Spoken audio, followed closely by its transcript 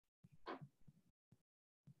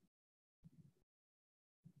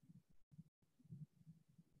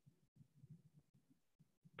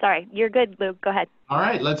Sorry, you're good, Luke. Go ahead. All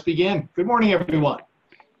right, let's begin. Good morning, everyone.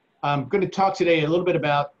 I'm going to talk today a little bit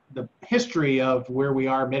about the history of where we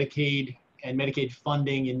are, Medicaid and Medicaid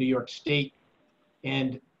funding in New York State,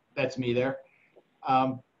 and that's me there.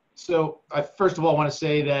 So I first of all want to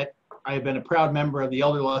say that I have been a proud member of the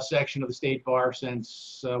elder law section of the State Bar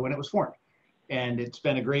since when it was formed. And it's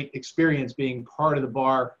been a great experience being part of the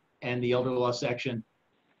bar and the elder law section.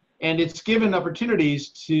 And it's given opportunities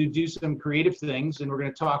to do some creative things. And we're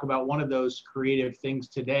going to talk about one of those creative things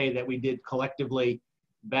today that we did collectively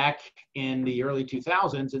back in the early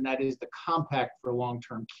 2000s, and that is the Compact for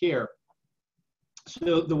Long-Term Care.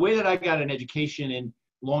 So the way that I got an education in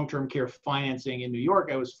long-term care financing in New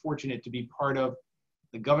York, I was fortunate to be part of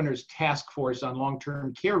the governor's task force on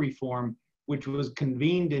long-term care reform, which was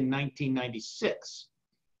convened in 1996.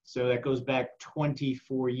 So that goes back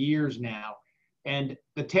 24 years now. And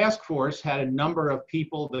the task force had a number of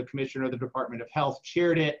people. The commissioner of the Department of Health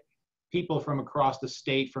chaired it, people from across the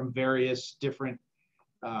state from various different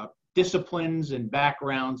disciplines and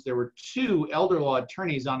backgrounds. There were 2 elder law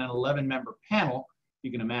attorneys on an 11-member panel.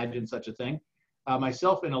 You can imagine such a thing.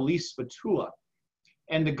 Myself and Elise Spatula.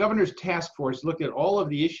 And the governor's task force looked at all of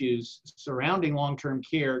the issues surrounding long-term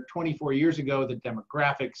care 24 years ago, the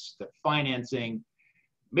demographics, the financing,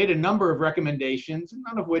 made a number of recommendations,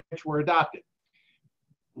 none of which were adopted.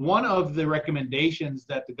 One of the recommendations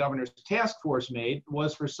that the governor's task force made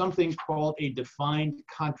was for something called a defined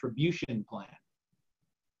contribution plan.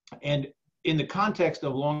 And in the context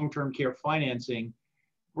of long-term care financing,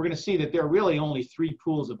 we're going to see that there are really only 3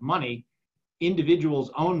 pools of money: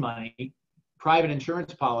 individuals' own money, private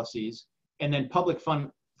insurance policies, and then public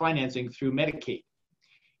financing through Medicaid.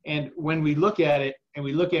 And when we look at it and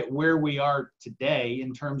we look at where we are today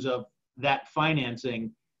in terms of that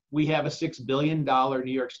financing, we have a $6 billion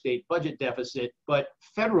New York State budget deficit, but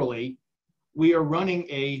federally, we are running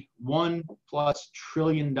a $1+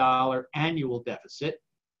 trillion annual deficit,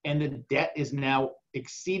 and the debt is now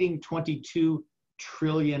exceeding $22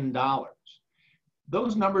 trillion.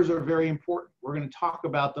 Those numbers are very important. We're going to talk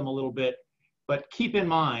about them a little bit, but keep in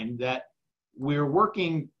mind that we're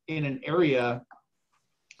working in an area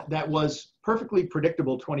that was perfectly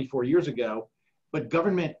predictable 24 years ago, but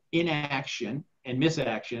government inaction and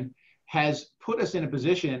misaction has put us in a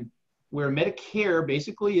position where Medicare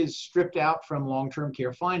basically is stripped out from long-term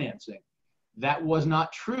care financing. That was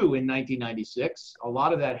not true in 1996. A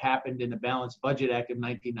lot of that happened in the Balanced Budget Act of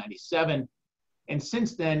 1997. And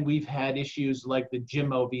since then, we've had issues like the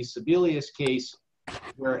Jimmo v. Sebelius case,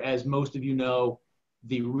 where, as most of you know,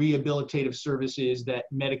 the rehabilitative services that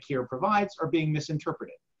Medicare provides are being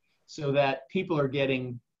misinterpreted, so that people are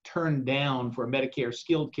getting turned down for Medicare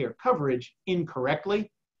skilled care coverage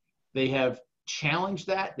incorrectly. They have challenged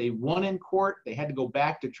that. They won in court. They had to go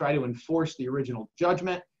back to try to enforce the original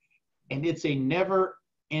judgment. And it's a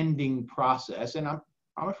never-ending process. And I'm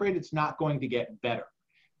afraid it's not going to get better.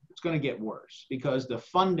 It's going to get worse, because the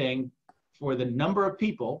funding for the number of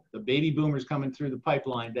people, the baby boomers coming through the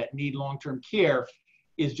pipeline that need long-term care,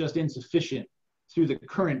 is just insufficient through the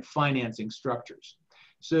current financing structures.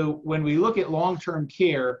 So when we look at long-term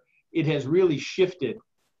care, it has really shifted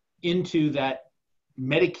into that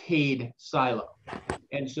Medicaid silo.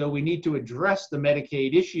 And so we need to address the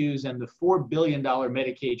Medicaid issues and the $4 billion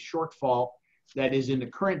Medicaid shortfall that is in the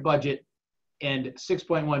current budget, and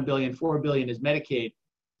 $6.1 billion, $4 billion is Medicaid.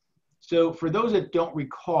 So for those that don't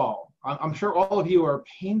recall, I'm sure all of you are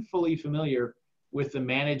painfully familiar with the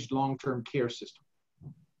managed long-term care system.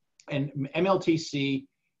 And MLTC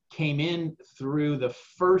came in through the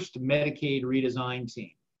first Medicaid redesign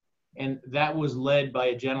team. And that was led by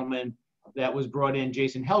a gentleman that was brought in,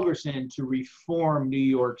 Jason Helgerson, to reform New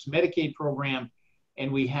York's Medicaid program.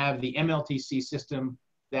 And we have the MLTC system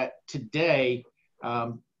that today,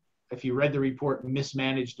 if you read the report,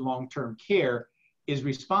 Mismanaged Long-Term Care, is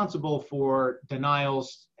responsible for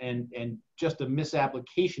denials and just a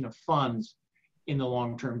misapplication of funds in the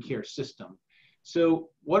long-term care system. So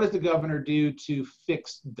what does the governor do to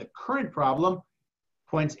fix the current problem?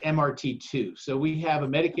 Points MRT2. So we have a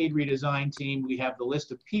Medicaid redesign team. We have the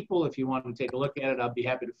list of people. If you want to take a look at it, I'll be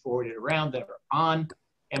happy to forward it around, that are on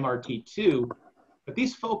MRT2. But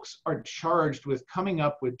these folks are charged with coming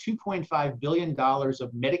up with $2.5 billion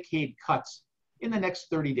of Medicaid cuts in the next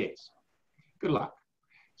 30 days. Good luck.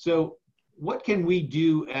 So what can we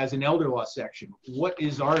do as an elder law section? What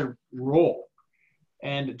is our role?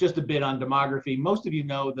 And just a bit on demography. Most of you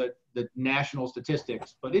know the national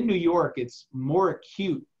statistics, but in New York, it's more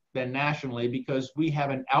acute than nationally, because we have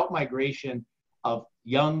an outmigration of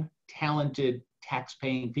young, talented,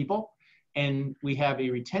 tax-paying people, and we have a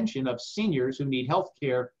retention of seniors who need health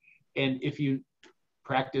care. And if you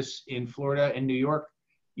practice in Florida and New York,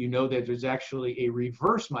 you know that there's actually a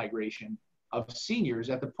reverse migration of seniors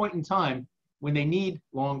at the point in time when they need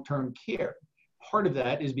long-term care. Part of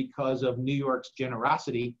that is because of New York's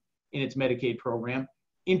generosity in its Medicaid program,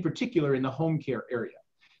 in particular in the home care area.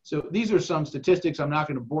 So these are some statistics. I'm not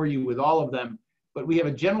going to bore you with all of them, but we have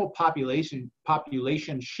a general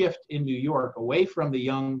population shift in New York away from the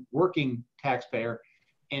young working taxpayer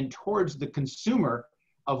and towards the consumer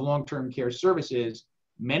of long-term care services,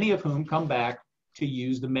 many of whom come back to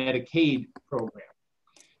use the Medicaid program.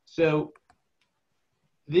 So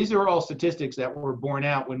these are all statistics that were borne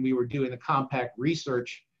out when we were doing the compact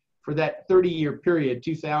research for that 30-year period,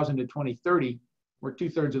 2000 to 2030. We're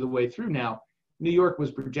 2/3 of the way through now. New York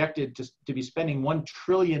was projected to be spending $1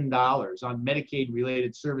 trillion on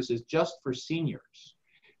Medicaid-related services just for seniors.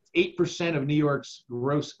 8% of New York's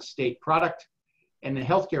gross state product, and the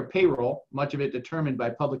healthcare payroll, much of it determined by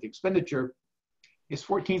public expenditure, is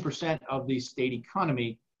 14% of the state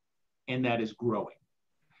economy, and that is growing.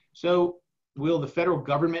 So will the federal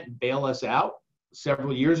government bail us out?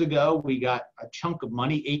 Several years ago, we got a chunk of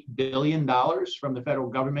money, $8 billion from the federal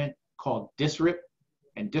government called DSRIP,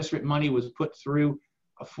 and DSRIP money was put through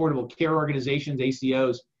affordable care organizations,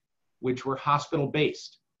 ACOs, which were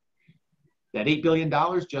hospital-based. That $8 billion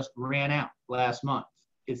just ran out last month.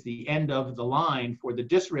 It's the end of the line for the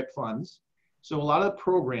DSRIP funds. So a lot of the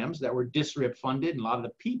programs that were DSRIP funded and a lot of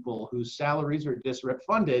the people whose salaries are DSRIP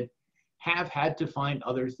funded have had to find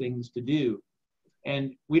other things to do.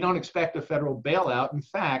 And we don't expect a federal bailout. In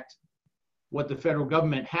fact, what the federal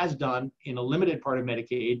government has done in a limited part of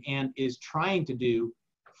Medicaid and is trying to do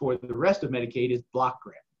for the rest of Medicaid is block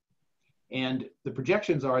grant. And the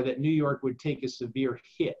projections are that New York would take a severe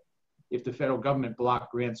hit if the federal government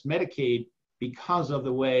block grants Medicaid because of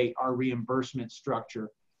the way our reimbursement structure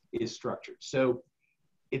is structured. So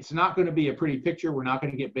it's not going to be a pretty picture. We're not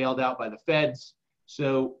going to get bailed out by the feds.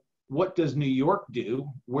 So what does New York do?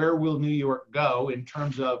 Where will New York go in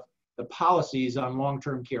terms of the policies on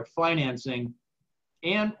long-term care financing?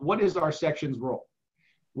 And what is our section's role?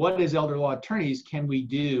 What as elder law attorneys can we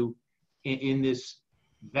do in this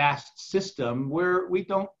vast system where we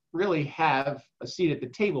don't really have a seat at the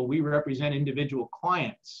table? We represent individual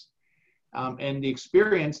clients. And the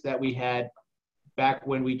experience that we had back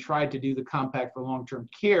when we tried to do the Compact for Long-Term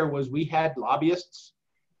Care was we had lobbyists.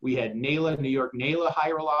 We had NALA, New York NALA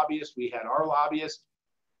hire a lobbyist. We had our lobbyist.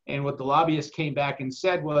 And what the lobbyist came back and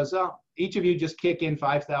said was, oh, each of you just kick in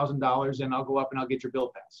 $5,000 and I'll go up and I'll get your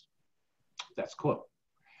bill passed. That's quote.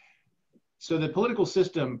 So the political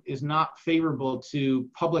system is not favorable to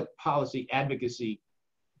public policy advocacy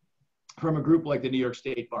from a group like the New York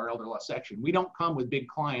State Bar Elder Law Section. We don't come with big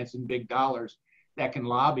clients and big dollars that can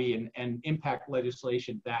lobby and impact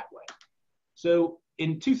legislation that way. So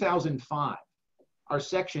in 2005, our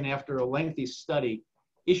section, after a lengthy study,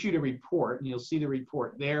 issued a report, and you'll see the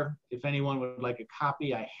report there. If anyone would like a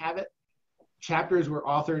copy, I have it. Chapters were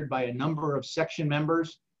authored by a number of section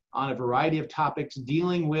members on a variety of topics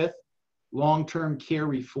dealing with long-term care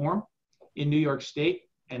reform in New York State.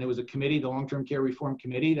 And it was a committee, the Long-Term Care Reform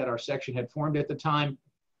Committee, that our section had formed at the time.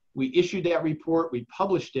 We issued that report, we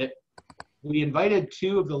published it. We invited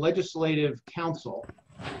two of the legislative counsel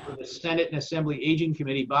for the Senate and Assembly Aging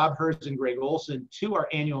Committee, Bob Herz and Greg Olson, to our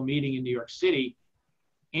annual meeting in New York City.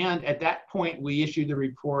 And at that point, we issued the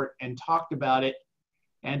report and talked about it.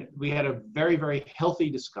 And we had a very, very healthy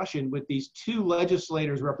discussion with these two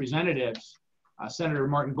legislators' representatives, Senator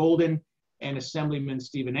Martin Golden and Assemblyman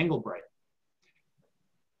Stephen Engelbright.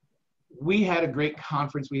 We had a great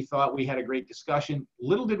conference. We thought we had a great discussion.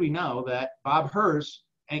 Little did we know that Bob Herz,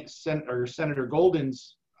 Senator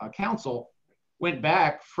Golden's counsel, went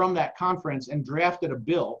back from that conference and drafted a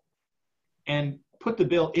bill and put the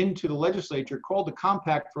bill into the legislature called the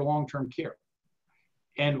Compact for Long-Term Care.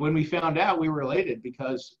 And when we found out, we were elated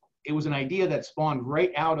because it was an idea that spawned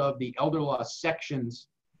right out of the Elder Law Section's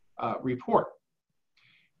report.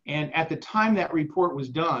 And at the time that report was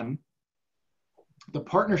done, the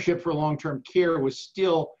Partnership for Long-Term Care was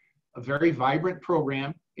still a very vibrant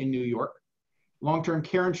program in New York. Long-term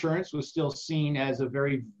care insurance was still seen as a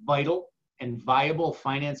very vital and viable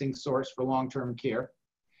financing source for long-term care.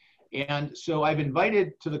 And so I've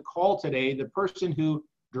invited to the call today the person who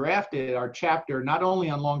drafted our chapter, not only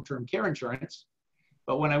on long-term care insurance,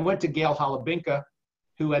 but when I went to Gail Holubinka,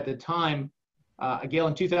 who at the time, Gail,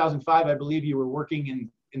 in 2005, I believe you were working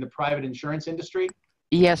in the private insurance industry.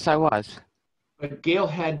 Yes, I was. But Gail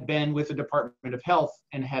had been with the Department of Health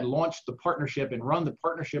and had launched the partnership and run the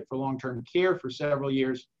Partnership for Long-Term Care for several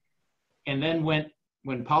years. And then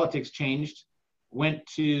when politics changed,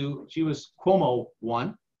 she was Cuomo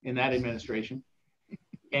one in that administration.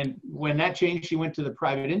 And when that changed, she went to the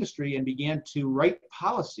private industry and began to write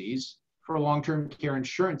policies for long-term care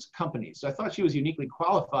insurance companies. So I thought she was uniquely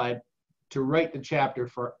qualified to write the chapter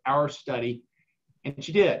for our study, and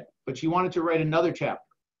she did, but she wanted to write another chapter.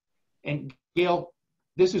 And Gail,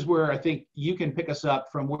 this is where I think you can pick us up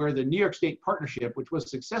from where the New York State partnership, which was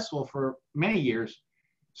successful for many years,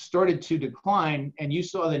 started to decline, and you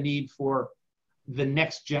saw the need for the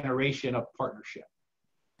next generation of partnership.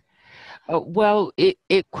 Well, it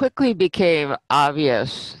quickly became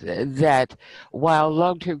obvious that while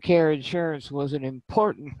long-term care insurance was an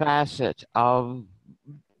important facet of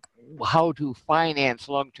how to finance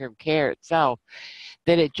long-term care itself,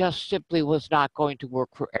 that it just simply was not going to work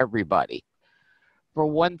for everybody. For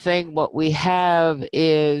one thing, what we have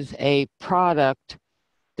is a product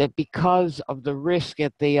that, because of the risk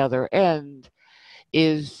at the other end,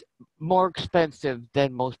 is more expensive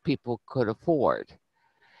than most people could afford.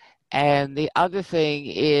 And the other thing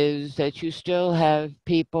is that you still have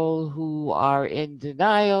people who are in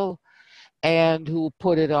denial and who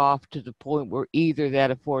put it off to the point where either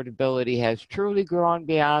that affordability has truly grown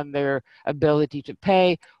beyond their ability to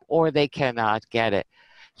pay, or they cannot get it.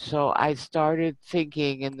 So I started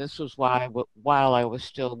thinking, and this was why, while I was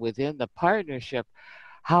still within the partnership,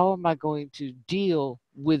 how am I going to deal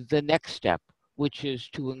with the next step, which is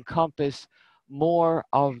to encompass more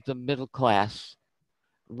of the middle class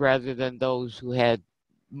rather than those who had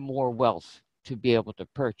more wealth to be able to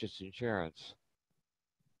purchase insurance.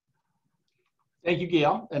 Thank you,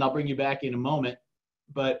 Gail, and I'll bring you back in a moment.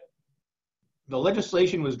 But the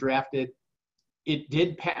legislation was drafted. It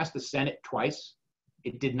did pass the Senate twice.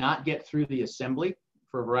 It did not get through the Assembly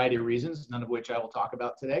for a variety of reasons, none of which I will talk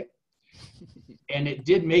about today. And it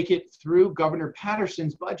did make it through Governor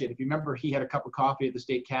Patterson's budget. If you remember, he had a cup of coffee at the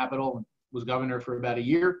state capitol and was governor for about a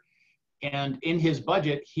year. And in his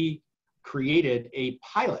budget, he created a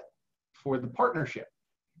pilot for the partnership.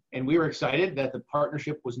 And we were excited that the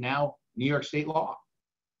partnership was now New York State law.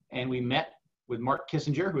 And we met with Mark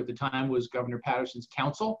Kissinger, who at the time was Governor Patterson's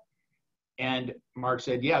counsel. And Mark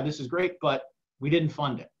said, yeah, this is great, but we didn't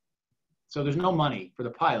fund it. So there's no money for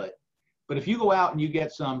the pilot. But if you go out and you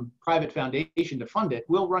get some private foundation to fund it,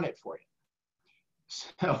 we'll run it for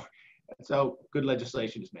you. So good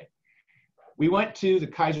legislation is made. We went to the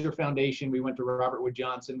Kaiser Foundation, we went to Robert Wood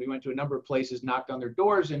Johnson, we went to a number of places, knocked on their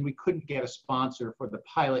doors, and we couldn't get a sponsor for the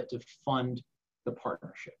pilot to fund the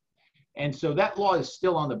partnership. And so that law is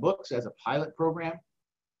still on the books as a pilot program.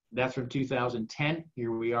 That's from 2010.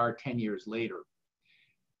 Here we are 10 years later.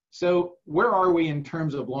 So where are we in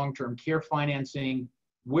terms of long-term care financing?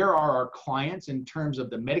 Where are our clients in terms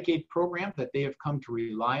of the Medicaid program that they have come to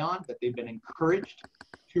rely on, that they've been encouraged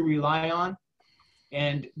to rely on?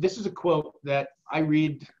 And this is a quote that I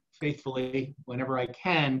read faithfully whenever I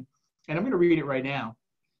can, and I'm going to read it right now.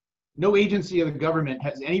 No agency of the government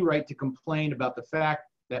has any right to complain about the fact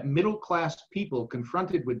that middle-class people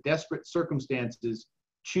confronted with desperate circumstances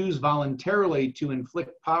choose voluntarily to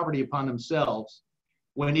inflict poverty upon themselves,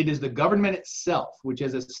 when it is the government itself which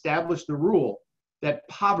has established the rule that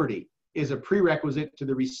poverty is a prerequisite to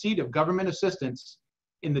the receipt of government assistance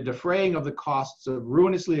in the defraying of the costs of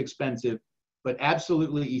ruinously expensive but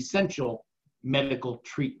absolutely essential medical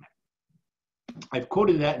treatment. I've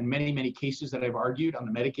quoted that in many, many cases that I've argued on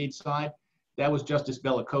the Medicaid side. That was Justice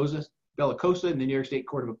Bellicosa in the New York State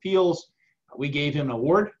Court of Appeals. We gave him an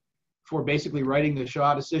award for basically writing the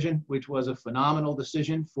Shaw decision, which was a phenomenal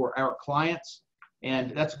decision for our clients.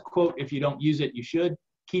 And that's a quote, if you don't use it, you should.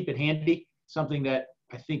 Keep it handy. Something that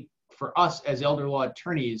I think for us as elder law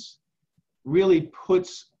attorneys really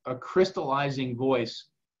puts a crystallizing voice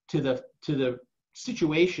to the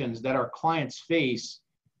situations that our clients face,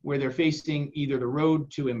 where they're facing either the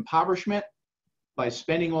road to impoverishment by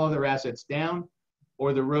spending all of their assets down,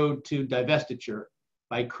 or the road to divestiture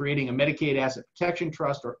by creating a Medicaid asset protection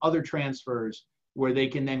trust or other transfers where they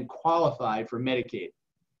can then qualify for Medicaid.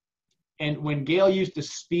 And when Gail used to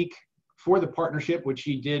speak for the partnership, which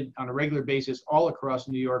she did on a regular basis all across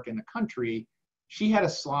New York and the country, she had a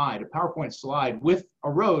slide, a PowerPoint slide with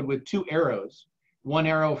a road with two arrows, one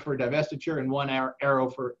arrow for divestiture and one arrow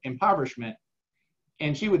for impoverishment.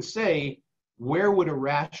 And she would say, where would a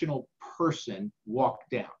rational person walk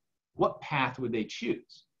down? What path would they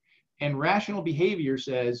choose? And rational behavior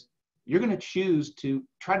says, you're going to choose to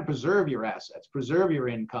try to preserve your assets, preserve your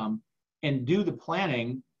income, and do the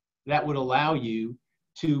planning that would allow you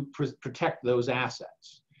to protect those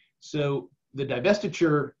assets. So the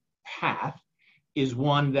divestiture path is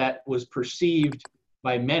one that was perceived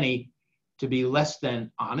by many to be less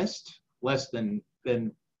than honest, less than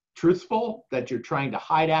truthful, that you're trying to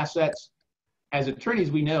hide assets. As attorneys,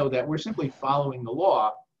 we know that we're simply following the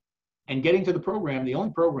law, and getting to the program, the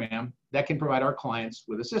only program that can provide our clients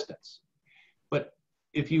with assistance. But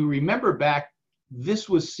if you remember back, this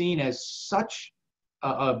was seen as such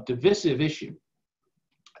a divisive issue.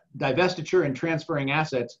 Divestiture and transferring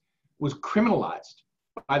assets was criminalized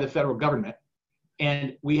by the federal government.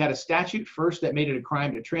 And we had a statute first that made it a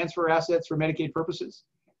crime to transfer assets for Medicaid purposes.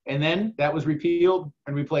 And then that was repealed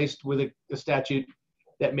and replaced with a statute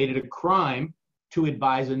that made it a crime to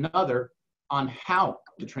advise another on how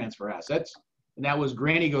to transfer assets. And that was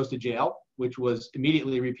Granny Goes to Jail, which was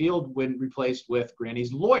immediately repealed when replaced with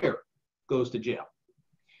Granny's Lawyer Goes to Jail.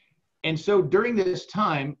 And so during this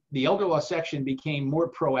time, the elder law section became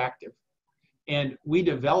more proactive. And we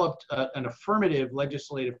developed an affirmative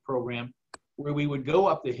legislative program where we would go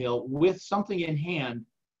up the hill with something in hand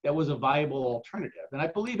that was a viable alternative. And I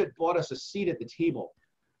believe it bought us a seat at the table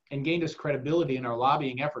and gained us credibility in our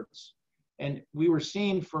lobbying efforts. And we were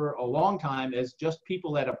seen for a long time as just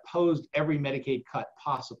people that opposed every Medicaid cut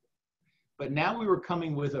possible. But now we were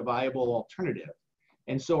coming with a viable alternative.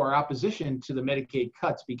 And so our opposition to the Medicaid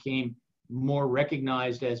cuts became more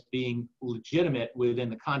recognized as being legitimate within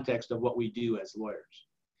the context of what we do as lawyers.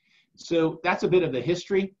 So that's a bit of the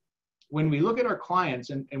history. When we look at our clients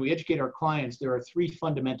and we educate our clients, there are three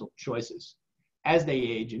fundamental choices as they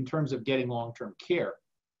age in terms of getting long-term care.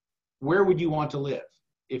 Where would you want to live?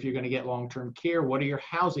 If you're going to get long-term care, what are your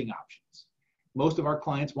housing options? Most of our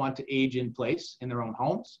clients want to age in place in their own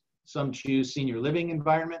homes. Some choose senior living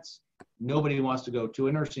environments. Nobody wants to go to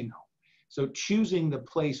a nursing home. So choosing the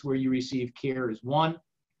place where you receive care is one.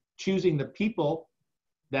 Choosing the people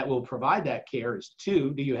that will provide that care is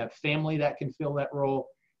two. Do you have family that can fill that role?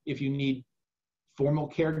 If you need formal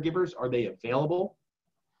caregivers, are they available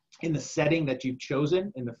in the setting that you've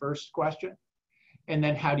chosen in the first question? And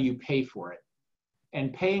then how do you pay for it?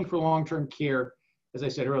 And paying for long-term care, as I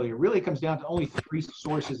said earlier, really comes down to only three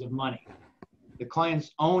sources of money: the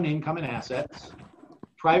client's own income and assets,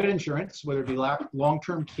 private insurance, whether it be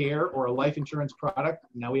long-term care or a life insurance product.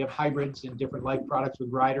 Now we have hybrids and different life products with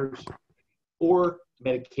riders, or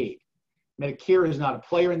Medicaid. Medicare is not a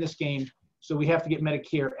player in this game, so we have to get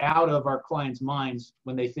Medicare out of our clients' minds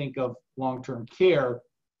when they think of long-term care.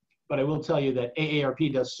 But I will tell you that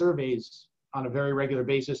AARP does surveys on a very regular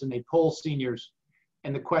basis, and they poll seniors.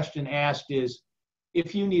 And the question asked is,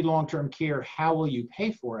 if you need long-term care, how will you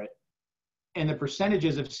pay for it? And the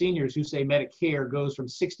percentages of seniors who say Medicare goes from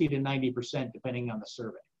 60 to 90% depending on the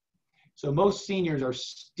survey. So most seniors are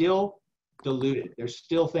still deluded. They're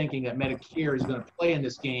still thinking that Medicare is going to play in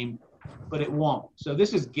this game, but it won't. So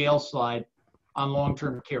this is Gail's slide on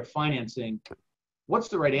long-term care financing. What's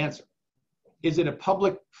the right answer? Is it a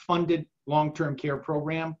public funded long-term care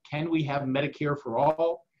program? Can we have Medicare for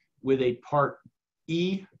all with a Part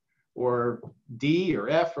E or D or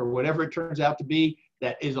F or whatever it turns out to be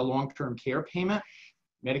that is a long-term care payment?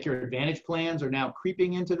 Medicare Advantage plans are now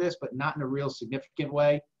creeping into this, but not in a real significant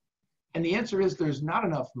way. And the answer is there's not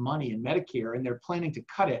enough money in Medicare, and they're planning to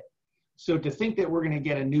cut it. So to think that we're going to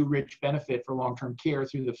get a new rich benefit for long-term care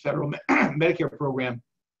through the federal Medicare program,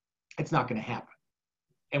 it's not going to happen.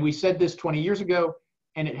 And we said this 20 years ago,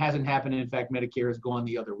 and it hasn't happened. In fact, Medicare has gone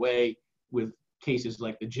the other way with cases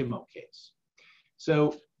like the Jimmo case.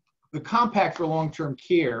 So the Compact for Long-Term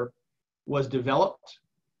Care was developed.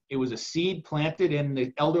 It was a seed planted in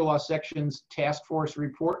the Elder Law Section's Task Force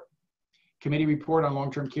report, Committee Report on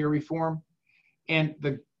Long-Term Care Reform. And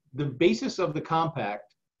the basis of the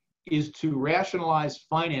Compact is to rationalize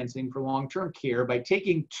financing for long-term care by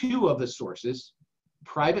taking two of the sources: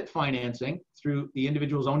 private financing through the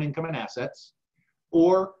individual's own income and assets,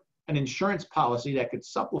 or an insurance policy that could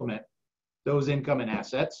supplement those income and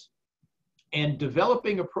assets, and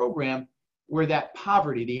developing a program where that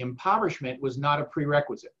poverty, the impoverishment, was not a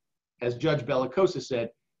prerequisite. As Judge Bellicosa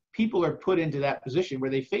said, people are put into that position where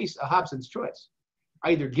they face a Hobson's choice.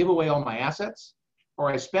 I either give away all my assets,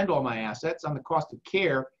 or I spend all my assets on the cost of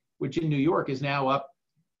care, which in New York is now up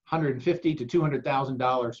 $150,000 to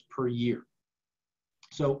 $200,000 per year.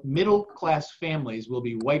 So middle-class families will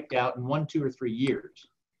be wiped out in 1, 2, or 3 years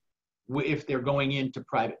if they're going into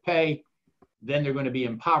private pay. Then they're going to be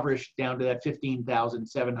impoverished down to that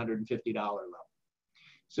 $15,750 level.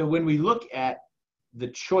 So when we look at the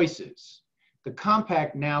choices, the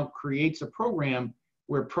Compact now creates a program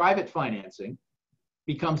where private financing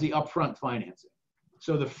becomes the upfront financing.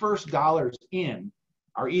 So the first dollars in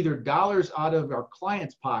are either dollars out of our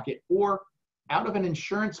client's pocket or out of an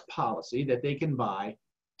insurance policy that they can buy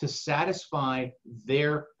to satisfy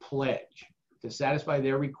their pledge, to satisfy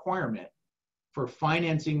their requirement for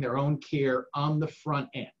financing their own care on the front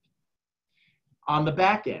end. On the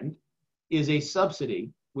back end is a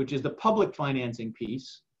subsidy, which is the public financing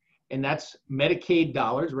piece, And that's Medicaid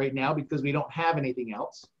dollars right now because we don't have anything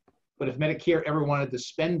else. But if Medicare ever wanted to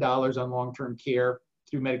spend dollars on long-term care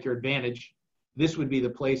through Medicare Advantage, this would be the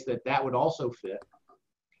place that that would also fit.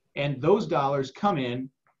 And those dollars come in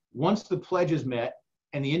once the pledge is met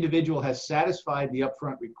and the individual has satisfied the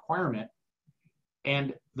upfront requirement,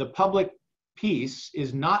 and the public piece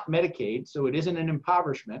is not Medicaid, so it isn't an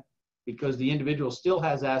impoverishment because the individual still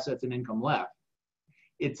has assets and income left.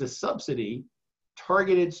 It's a subsidy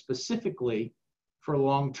targeted specifically for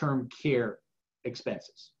long-term care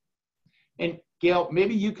expenses. And Gail,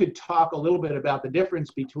 maybe you could talk a little bit about the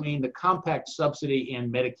difference between the compact subsidy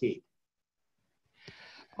and Medicaid.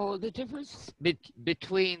 Oh, the difference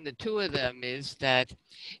between the two of them is that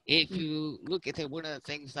if you look at it, one of the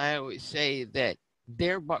things I always say that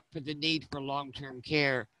but for the need for long-term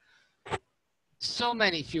care, so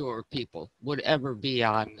many fewer people would ever be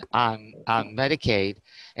on Medicaid.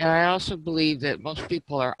 And I also believe that most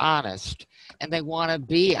people are honest and they want to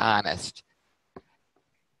be honest,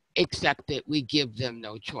 except that we give them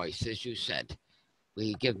no choice, as you said.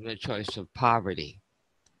 We give them a choice of poverty.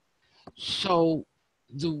 So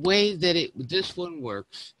the way that this one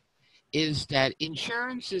works is that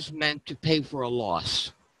insurance is meant to pay for a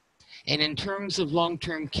loss. And in terms of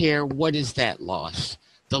long-term care, what is that loss?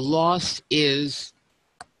 The loss is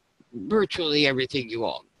virtually everything you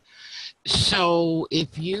own. So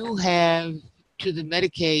if you have, to the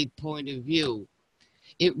Medicaid point of view,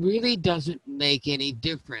 it really doesn't make any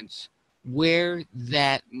difference where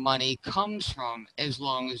that money comes from as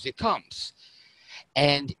long as it comes.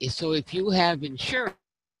 And so if you have insurance,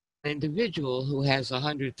 an individual who has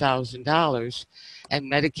 $100,000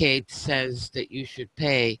 and Medicaid says that you should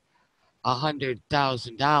pay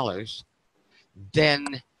 $100,000,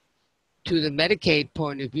 then to the Medicaid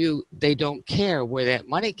point of view, they don't care where that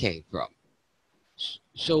money came from.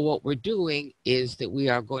 So what we're doing is that we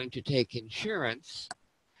are going to take insurance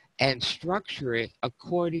and structure it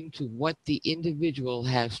according to what the individual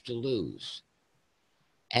has to lose.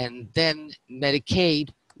 And then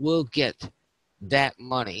Medicaid will get that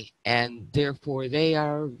money, and therefore they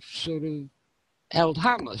are sort of held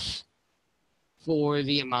harmless for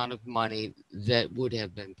the amount of money that would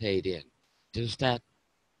have been paid in. Does that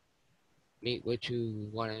meet what you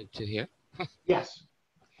wanted to hear? Yes.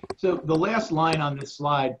 So the last line on this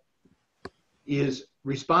slide is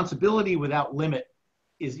responsibility without limit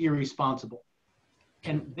is irresponsible.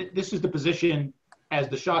 And this is the position, as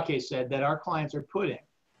the Shaw case said, that our clients are put in.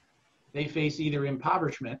 They face either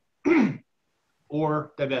impoverishment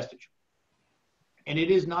or divestiture. And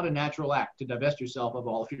it is not a natural act to divest yourself of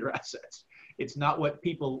all of your assets. It's not what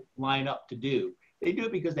people line up to do. They do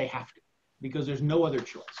it because they have to, because there's no other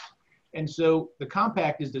choice. And so the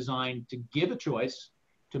compact is designed to give a choice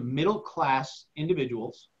to middle-class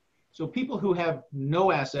individuals. So people who have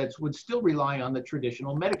no assets would still rely on the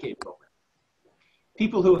traditional Medicaid program.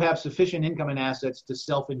 People who have sufficient income and assets to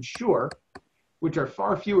self-insure, which are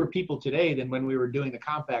far fewer people today than when we were doing the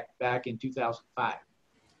compact back in 2005.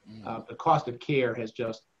 The cost of care has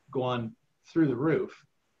just gone through the roof.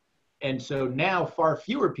 And so now far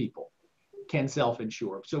fewer people can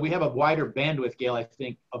self-insure. So we have a wider bandwidth, Gail, I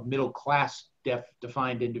think, of middle-class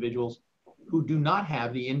defined individuals who do not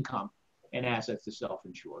have the income and assets to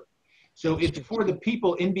self-insure. So it's for the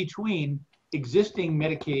people in between existing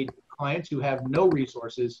Medicaid clients who have no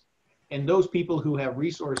resources and those people who have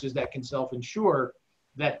resources that can self-insure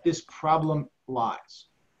that this problem lies.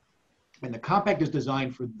 And the compact is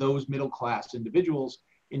designed for those middle-class individuals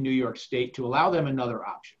in New York State to allow them another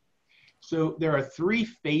option. So there are 3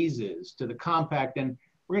 phases to the compact, and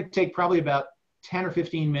we're going to take probably about 10 or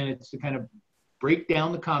 15 minutes to kind of break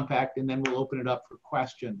down the compact, and then we'll open it up for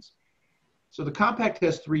questions. So the compact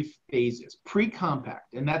has 3 phases.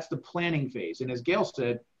 Pre-compact, and that's the planning phase. And as Gail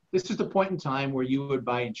said, this is the point in time where you would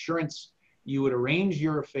buy insurance, you would arrange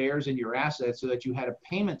your affairs and your assets so that you had a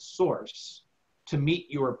payment source to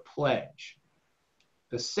meet your pledge.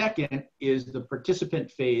 The second is the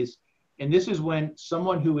participant phase, and this is when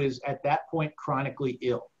someone who is at that point chronically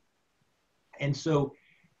ill. And so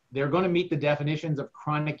they're going to meet the definitions of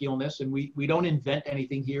chronic illness, and we don't invent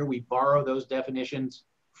anything here. We borrow those definitions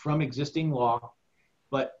from existing law.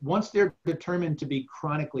 But once they're determined to be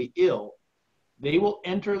chronically ill, they will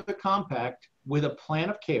enter the compact with a plan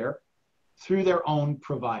of care through their own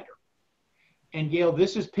provider. And Gail,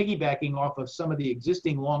 this is piggybacking off of some of the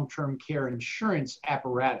existing long-term care insurance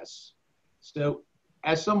apparatus. So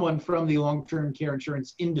as someone from the long-term care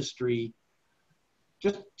insurance industry,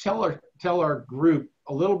 just tell our group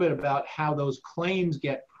a little bit about how those claims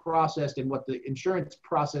get processed and what the insurance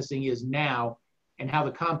processing is now and how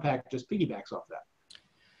the compact just piggybacks off that.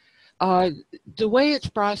 Uh, the way it's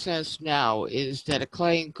processed now is that a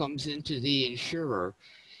claim comes into the insurer,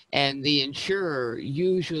 and the insurer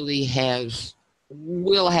usually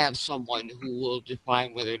will have someone who will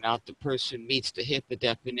define whether or not the person meets the HIPAA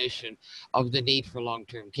definition of the need for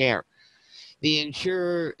long-term care. The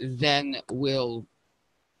insurer then will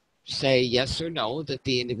say yes or no that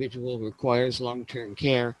the individual requires long-term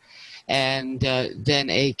care, and then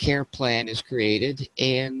a care plan is created,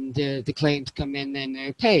 and the claims come in and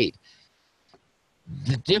they're paid.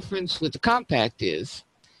 The difference with the compact is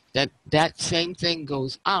that that same thing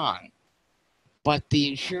goes on, but the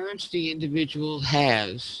insurance the individual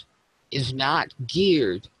has is not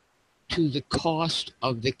geared to the cost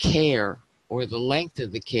of the care or the length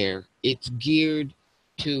of the care. It's geared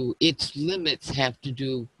to, its limits have to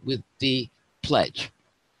do with the pledge.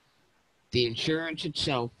 The insurance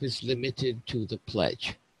itself is limited to the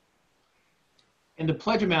pledge. And the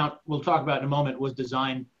pledge amount we'll talk about in a moment was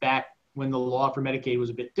designed back when the law for Medicaid was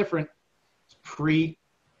a bit different. It's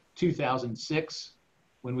pre-2006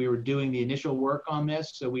 when we were doing the initial work on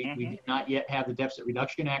this. So we did not yet have the Deficit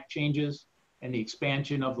Reduction Act changes and the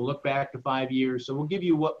expansion of the look back to 5 years. So we'll give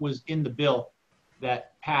you what was in the bill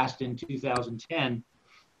that passed in 2010.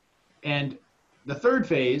 And the third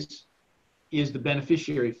phase is the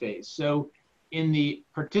beneficiary phase. So in the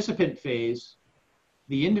participant phase,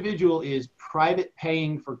 the individual is private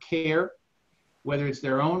paying for care, whether it's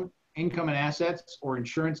their own income and assets or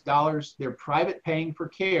insurance dollars. They're private paying for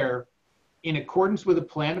care in accordance with a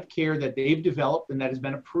plan of care that they've developed and that has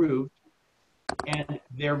been approved. And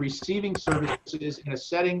they're receiving services in a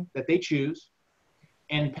setting that they choose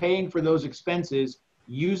and paying for those expenses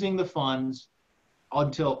using the funds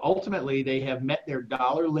until ultimately they have met their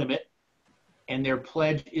dollar limit and their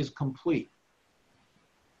pledge is complete.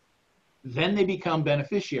 Then they become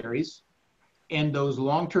beneficiaries, and those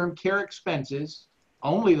long-term care expenses,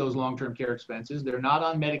 only those long-term care expenses, they're not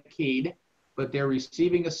on Medicaid, but they're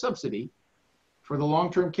receiving a subsidy for the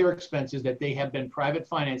long-term care expenses that they have been private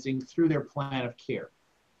financing through their plan of care.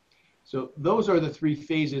 So those are the three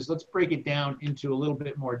phases. Let's break it down into a little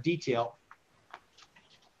bit more detail.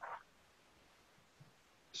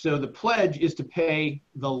 So the pledge is to pay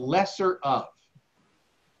the lesser of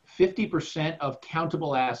 50% of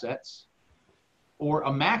countable assets or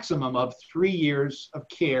a maximum of 3 years of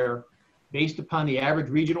care based upon the average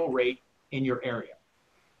regional rate in your area.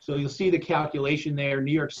 So you'll see the calculation there.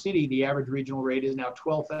 New York City, the average regional rate is now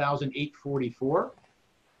 $12,844.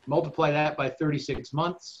 Multiply that by 36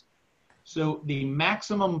 months. So the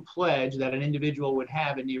maximum pledge that an individual would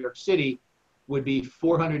have in New York City would be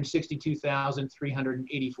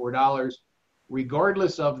 $462,384,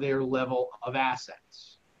 regardless of their level of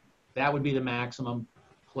assets. That would be the maximum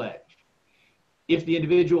pledge. If the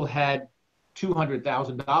individual had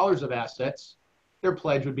 $200,000 of assets, their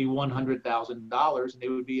pledge would be $100,000, and they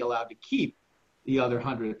would be allowed to keep the other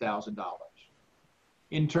 $100,000.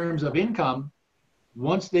 In terms of income,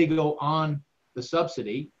 once they go on the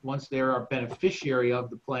subsidy, once they're a beneficiary of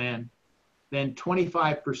the plan, then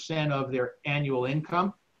 25% of their annual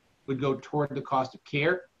income would go toward the cost of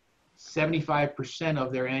care. 75%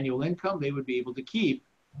 of their annual income they would be able to keep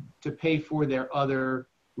to pay for their other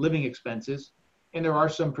living expenses. And there are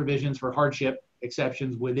some provisions for hardship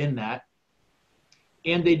exceptions within that.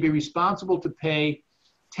 And they'd be responsible to pay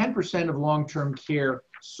 10% of long-term care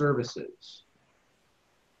services.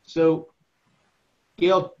 So,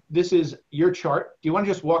 Gail, this is your chart. Do you want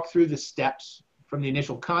to just walk through the steps from the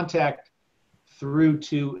initial contact through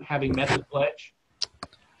to having met the pledge?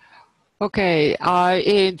 Okay,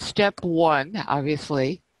 in step one,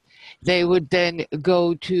 obviously, they would then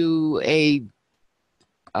go to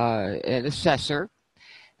an assessor.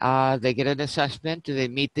 They get an assessment. Do they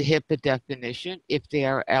meet the HIPAA definition? If they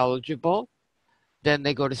are eligible, then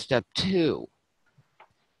they go to step two.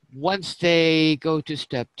 Once they go to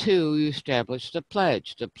step two, you establish the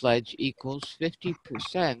pledge. The pledge equals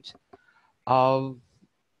 50% of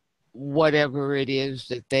whatever it is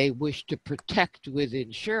that they wish to protect with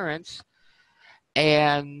insurance,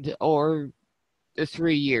 and or the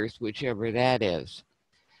 3 years, whichever that is.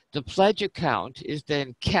 The pledge account is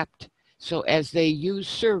then kept, so as they use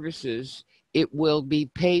services, it will be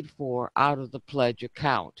paid for out of the pledge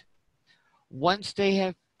account. Once they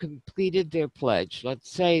have completed their pledge, let's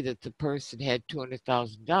say that the person had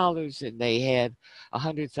 $200,000 and they had a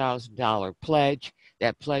 $100,000 pledge,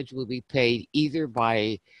 that pledge will be paid either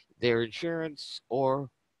by their insurance or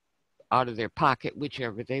out of their pocket,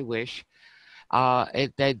 whichever they wish.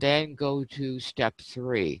 They then go to step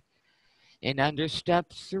three. And under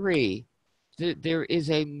step three, there is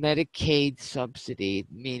a Medicaid subsidy,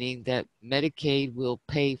 meaning that Medicaid will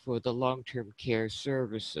pay for the long-term care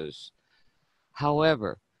services.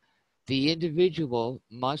 However, the individual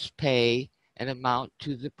must pay an amount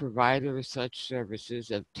to the provider of such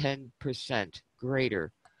services of 10%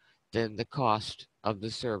 greater than the cost of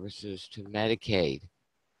the services to Medicaid.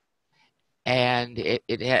 And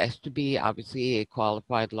it has to be obviously a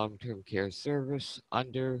qualified long-term care service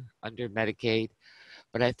under Medicaid.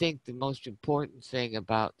 But I think the most important thing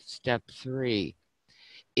about step 3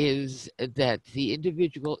 is that the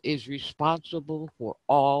individual is responsible for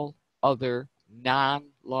all other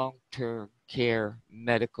non-long-term care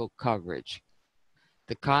medical coverage.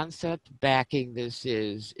 The concept backing this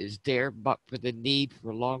is there but for the need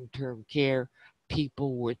for long-term care,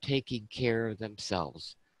 people were taking care of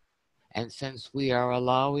themselves. And since we are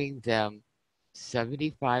allowing them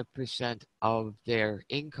 75% of their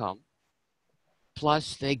income,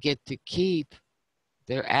 plus they get to keep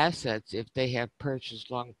their assets if they have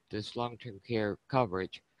purchased this long-term care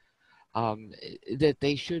coverage, that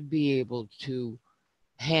they should be able to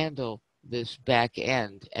handle this back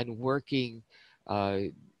end and working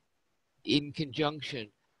in conjunction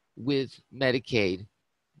with Medicaid,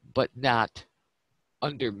 but not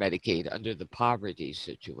under Medicaid, under the poverty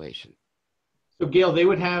situation. So Gail, they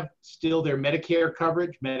would have still their Medicare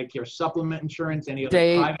coverage, Medicare supplement insurance, any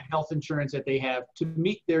other private health insurance that they have to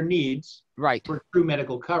meet their needs for true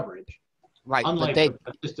medical coverage. Unlike a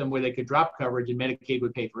system where they could drop coverage and Medicaid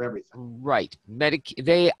would pay for everything. Right.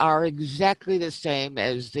 They are exactly the same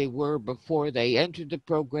as they were before they entered the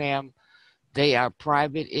program. They are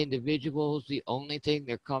private individuals. The only thing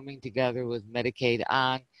they're coming together with Medicaid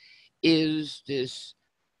on is the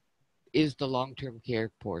long-term care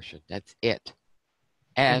portion. That's it.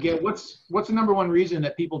 And Gail, what's the number one reason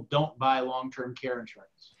that people don't buy long-term care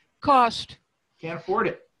insurance? Cost. Can't afford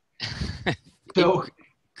it. So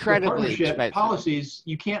incredibly expensive policies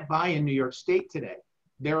you can't buy in New York State today.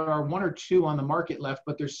 There are 1 or 2 on the market left,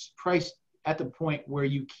 but they're priced at the point where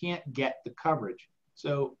you can't get the coverage.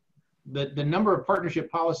 So the number of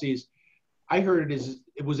partnership policies, I heard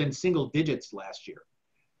it was in single digits last year,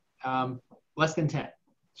 less than 10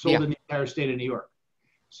 sold in the entire state of New York.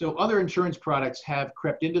 So other insurance products have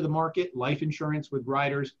crept into the market, life insurance with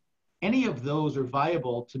riders. Any of those are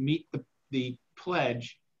viable to meet the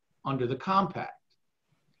pledge under the compact.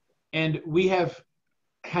 And we have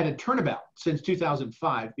had a turnabout since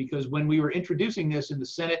 2005, because when we were introducing this in the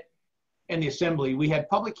Senate and the Assembly, we had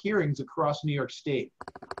public hearings across New York State.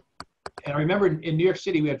 And I remember in New York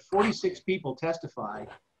City, we had 46 people testify.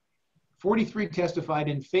 43 testified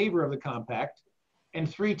in favor of the compact and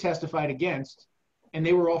 3 testified against, and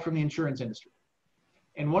they were all from the insurance industry.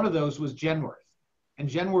 And one of those was Genworth. And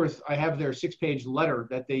Genworth, I have their 6-page letter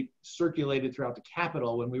that they circulated throughout the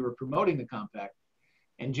Capitol when we were promoting the compact.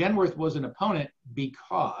 And Genworth was an opponent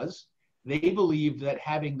because they believed that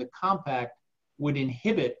having the compact would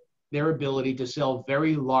inhibit their ability to sell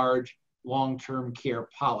very large long-term care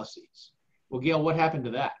policies. Well, Gail, what happened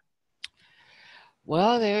to that?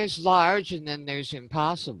 Well, there's large and then there's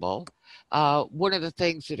impossible. One of the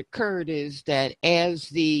things that occurred is that as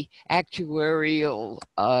the actuarial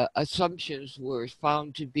assumptions were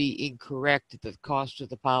found to be incorrect, the cost of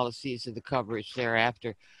the policies and the coverage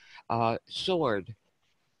thereafter soared,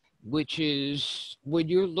 which is when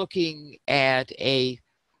you're looking at a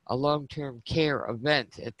long-term care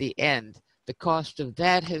event at the end, the cost of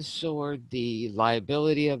that has soared, the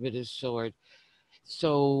liability of it has soared.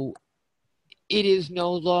 So it is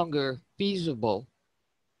no longer feasible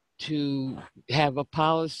to have a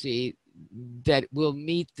policy that will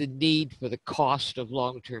meet the need for the cost of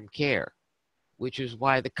long-term care, which is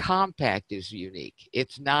why the compact is unique.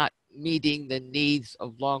 It's not meeting the needs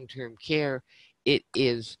of long-term care. It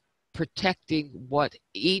is protecting what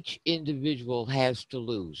each individual has to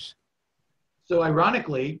lose. So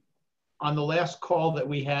ironically, on the last call that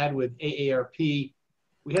we had with AARP,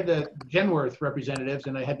 we had the Genworth representatives,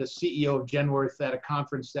 and I had the CEO of Genworth at a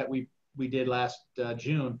conference that we did last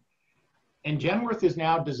June. And Genworth is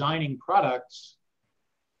now designing products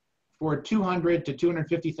for $200,000 to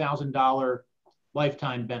 $250,000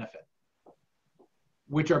 lifetime benefit,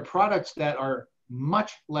 which are products that are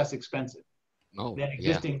much less expensive than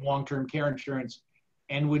existing long-term care insurance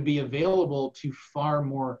and would be available to far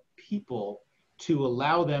more people to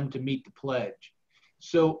allow them to meet the pledge.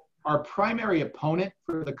 So our primary opponent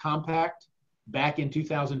for the compact back in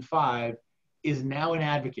 2005 is now an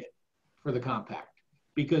advocate for the compact,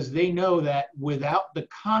 because they know that without the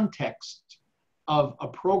context of a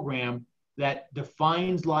program that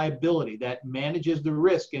defines liability, that manages the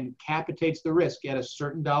risk and capitates the risk at a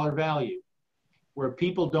certain dollar value, where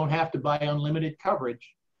people don't have to buy unlimited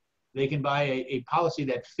coverage. They can buy a policy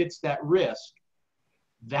that fits that risk.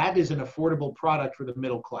 That is an affordable product for the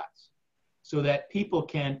middle class, so that people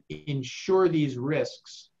can insure these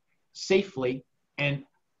risks safely and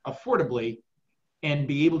affordably and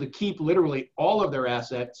be able to keep literally all of their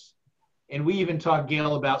assets. And we even talked,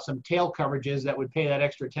 Gail, about some tail coverages that would pay that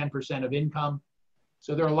extra 10% of income.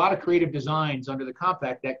 So there are a lot of creative designs under the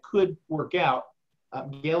compact that could work out.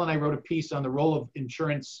 Gail and I wrote a piece on the role of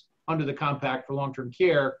insurance under the compact for long-term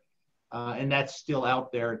care, and that's still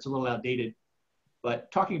out there. It's a little outdated.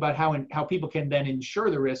 But talking about how people can then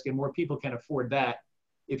insure the risk and more people can afford that.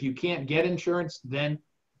 If you can't get insurance, then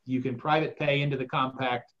you can private pay into the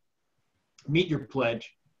compact, meet your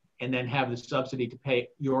pledge, and then have the subsidy to pay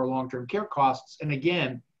your long-term care costs. And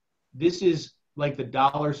again, this is like the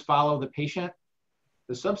dollars follow the patient.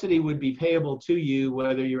 The subsidy would be payable to you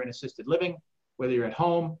whether you're in assisted living, whether you're at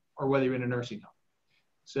home, or whether you're in a nursing home.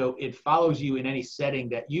 So it follows you in any setting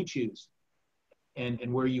that you choose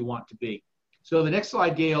and where you want to be. So the next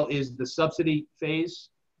slide, Gail, is the subsidy phase.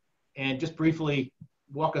 And just briefly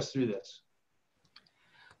walk us through this.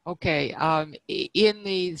 Okay, in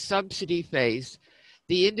the subsidy phase,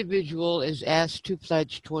 the individual is asked to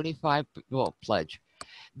pledge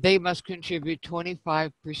they must contribute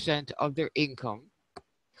 25% of their income,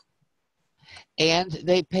 and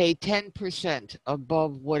they pay 10%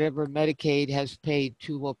 above whatever Medicaid has paid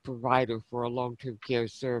to a provider for a long-term care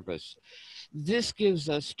service. This gives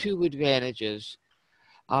us two advantages.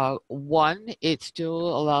 One, it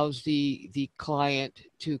still allows the client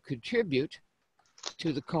to contribute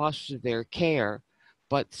to the costs of their care,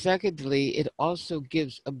 but secondly, it also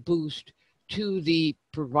gives a boost to the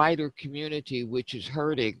provider community, which is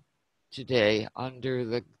hurting today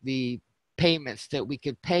under the payments that we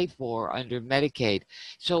could pay for under Medicaid.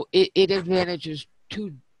 So it advantages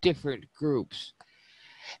two different groups.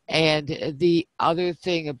 And the other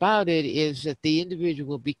thing about it is that the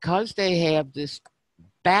individual, because they have this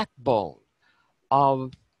backbone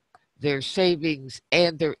of their savings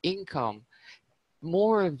and their income,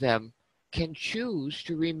 more of them can choose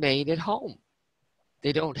to remain at home.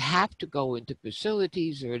 They don't have to go into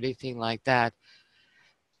facilities or anything like that.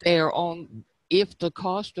 If the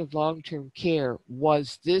cost of long-term care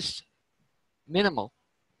was this minimal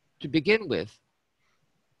to begin with,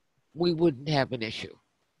 we wouldn't have an issue.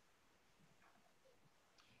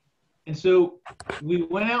 And so we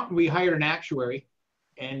went out and we hired an actuary,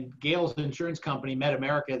 and Gail's insurance company,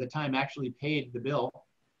 MedAmerica, at the time actually paid the bill,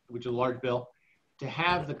 which is a large bill, to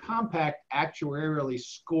have the compact actuarially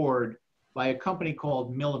scored by a company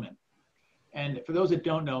called Milliman. And for those that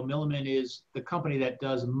don't know, Milliman is the company that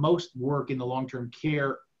does most work in the long-term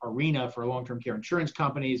care arena for long-term care insurance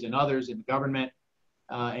companies and others in the government.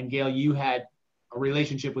 And Gail, you had a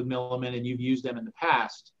relationship with Milliman and you've used them in the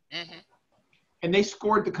past. Mm-hmm. And they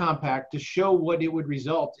scored the compact to show what it would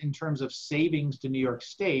result in terms of savings to New York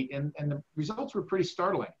State. And the results were pretty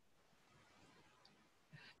startling.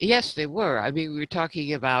 Yes, they were. I mean, we were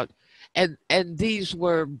talking about, and these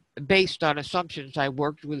were based on assumptions. I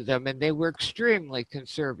worked with them, and they were extremely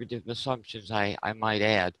conservative assumptions, I might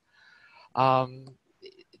add,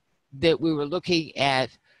 that we were looking at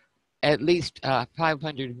least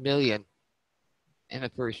 500 million in the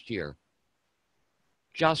first year,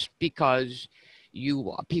 just because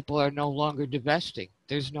people are no longer divesting.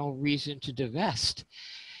 There's no reason to divest.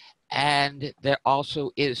 And there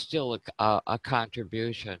also is still a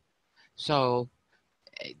contribution. So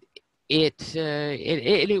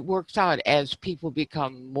it works out as people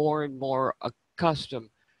become more and more accustomed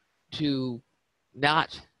to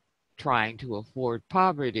not trying to avoid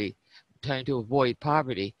poverty,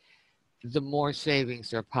 the more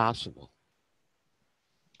savings are possible.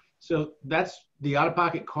 So that's the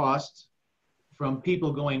out-of-pocket costs from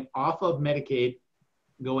people going off of Medicaid,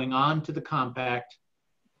 going on to the compact,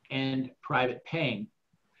 and private paying.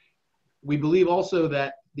 We believe also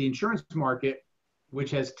that the insurance market,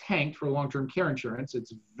 which has tanked for long-term care insurance,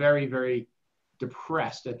 it's very, very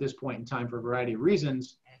depressed at this point in time for a variety of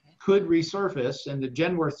reasons, could resurface. And the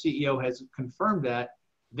Genworth CEO has confirmed that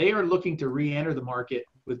they are looking to re-enter the market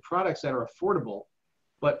with products that are affordable,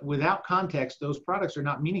 but without context, those products are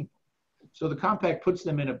not meaningful. So the compact puts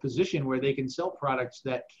them in a position where they can sell products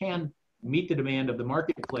that can meet the demand of the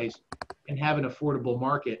marketplace and have an affordable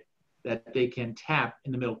market that they can tap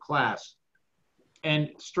in the middle class.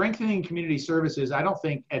 And strengthening community services, I don't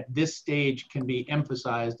think at this stage can be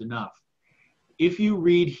emphasized enough. If you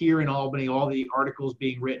read here in Albany, all the articles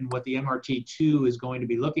being written, what the MRT2 is going to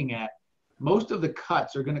be looking at, most of the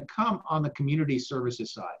cuts are going to come on the community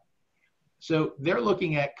services side. So they're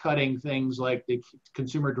looking at cutting things like the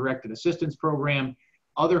Consumer Directed Assistance Program,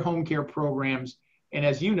 other home care programs. And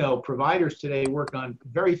as you know, providers today work on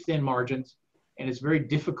very thin margins, and it's very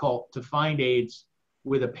difficult to find aides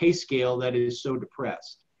with a pay scale that is so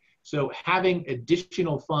depressed. So having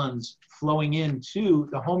additional funds flowing into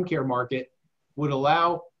the home care market would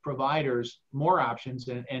allow providers more options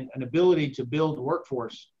and an ability to build a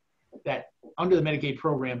workforce that under the Medicaid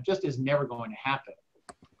program just is never going to happen.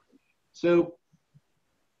 So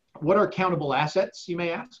what are countable assets, you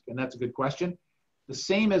may ask? And that's a good question. The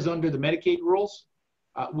same as under the Medicaid rules,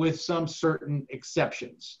 with some certain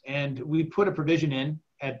exceptions. And we put a provision in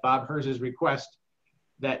at Bob Herz's request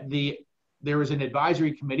that there was an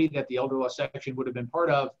advisory committee that the elder law section would have been part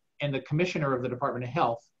of, and the commissioner of the Department of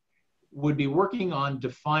Health would be working on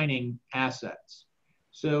defining assets.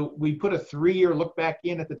 So we put a 3-year look back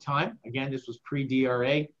in at the time. Again, this was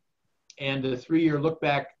pre-DRA, and the 3-year look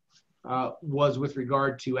back was with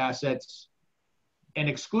regard to assets, and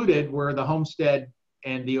excluded were the homestead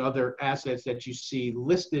and the other assets that you see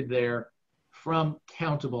listed there from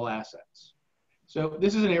countable assets. So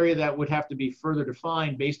this is an area that would have to be further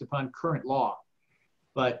defined based upon current law,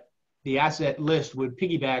 but the asset list would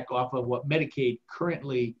piggyback off of what Medicaid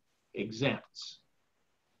currently exempts.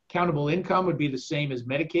 Countable income would be the same as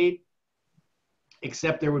Medicaid,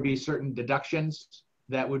 except there would be certain deductions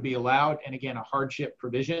that would be allowed, and again, a hardship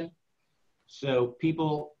provision. So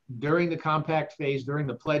people during the compact phase, during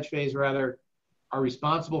the pledge phase rather, are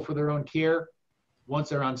responsible for their own care. Once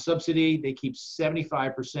they're on subsidy, they keep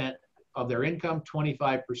 75% of their income,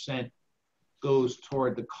 25% goes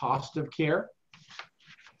toward the cost of care.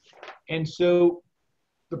 And so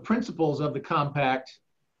the principles of the compact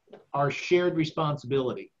are shared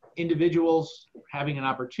responsibility. Individuals having an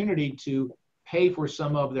opportunity to pay for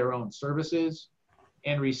some of their own services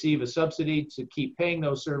and receive a subsidy to keep paying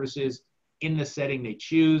those services in the setting they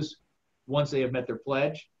choose once they have met their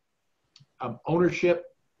pledge. Ownership,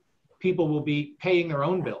 people will be paying their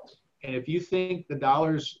own bills. And if you think the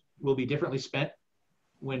dollars will be differently spent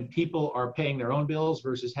when people are paying their own bills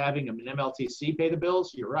versus having an MLTC pay the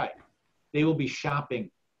bills, you're right. They will be shopping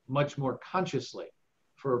much more consciously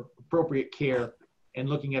for appropriate care and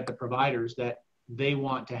looking at the providers that they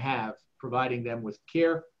want to have, providing them with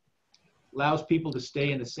care, allows people to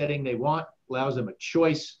stay in the setting they want, allows them a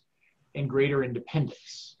choice and greater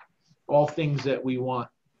independence, all things that we want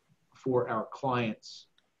for our clients.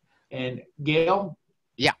 And Gail,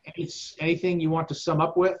 Yeah. Anything you want to sum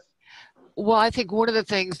up with? Well, I think one of the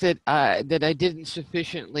things that that I didn't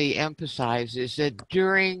sufficiently emphasize is that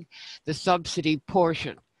during the subsidy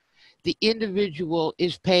portion, the individual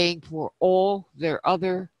is paying for all their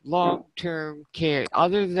other long-term care,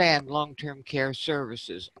 other than long-term care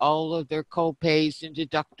services, all of their co-pays and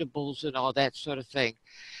deductibles and all that sort of thing.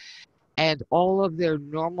 And all of their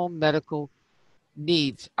normal medical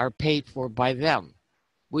needs are paid for by them,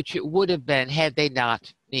 which it would have been had they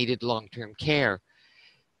not needed long-term care.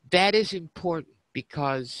 That is important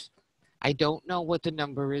because I don't know what the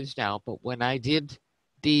number is now, but when I did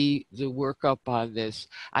the workup on this,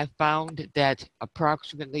 I found that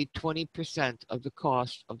approximately 20% of the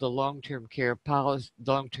cost of the long-term care policy,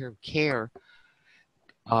 long-term care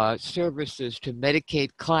services to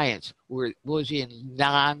Medicaid clients was in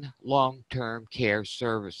non-long-term care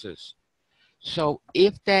services. So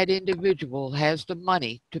if that individual has the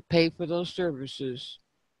money to pay for those services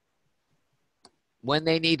when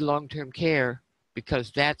they need long-term care,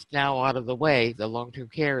 because that's now out of the way, the long-term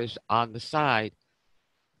care is on the side,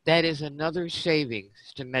 that is another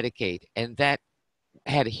savings to Medicaid, and that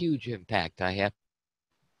had a huge impact, I have.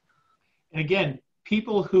 And again,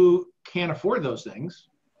 people who can't afford those things,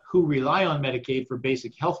 who rely on Medicaid for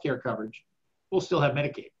basic health care coverage, will still have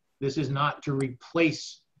Medicaid. This is not to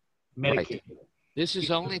replace Medicaid. Right. This is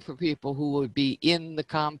only for people who would be in the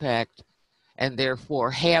compact and therefore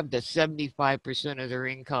have the 75% of their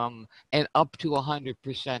income and up to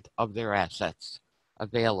 100% of their assets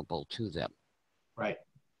available to them. Right.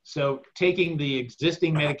 So taking the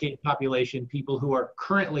existing Medicaid population, people who are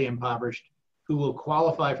currently impoverished, who will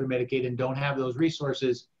qualify for Medicaid and don't have those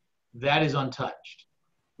resources, that is untouched.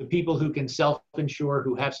 The people who can self-insure,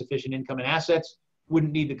 who have sufficient income and assets,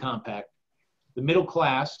 wouldn't need the compact. The middle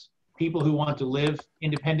class, people who want to live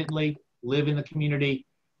independently, live in the community,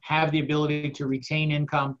 have the ability to retain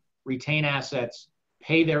income, retain assets,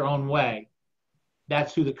 pay their own way,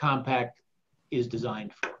 that's who the compact is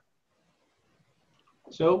designed for.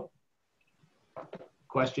 So,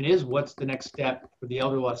 question is, what's the next step for the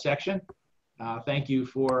elder law section? Thank you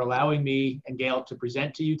for allowing me and Gail to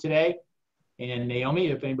present to you today. And Naomi,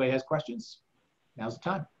 if anybody has questions, now's the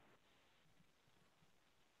time.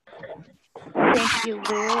 Thank you,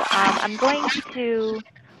 Lou. I'm going to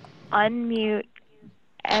unmute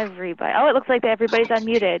everybody. Oh, it looks like everybody's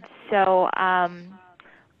unmuted. So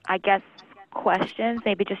I guess questions,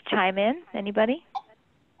 maybe just chime in. Anybody?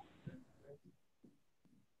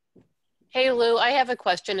 Hey, Lou, I have a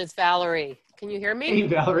question. It's Valerie. Can you hear me? Hey,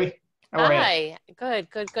 Valerie. How are you? Hi.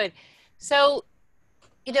 Good. So,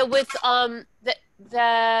 with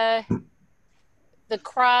the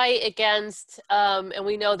cry against, and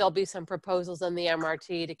we know there'll be some proposals on the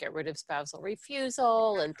MRT to get rid of spousal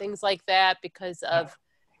refusal and things like that because of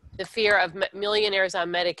the fear of millionaires on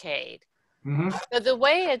Medicaid. Mm-hmm. So the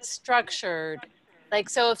way it's structured,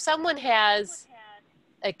 so if someone has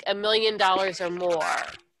like $1 million or more,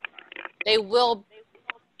 they will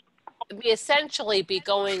essentially be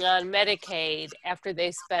going on Medicaid after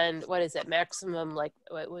they spend, what is it, maximum,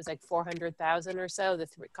 it was like 400,000 or so, the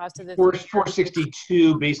cost of the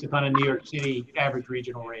 462 based upon a New York City average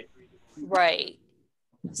regional rate. Right.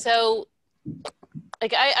 So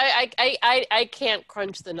I can't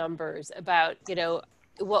crunch the numbers about,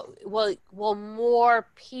 will more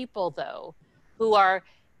people though who are,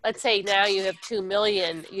 let's say now you have 2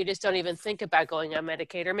 million, you just don't even think about going on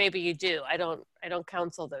Medicaid, or maybe you do. I don't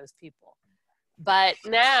counsel those people. But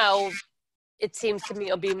now it seems to me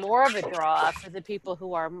it'll be more of a draw for the people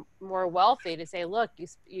who are more wealthy to say, look,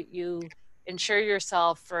 you insure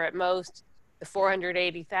yourself for at most the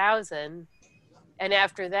 480,000, and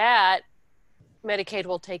after that, Medicaid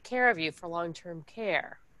will take care of you for long-term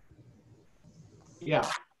care. Yeah,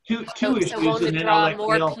 two issues, so won't it and then draw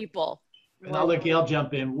more people? And I'll let Gail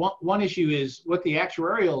jump in. One issue is what the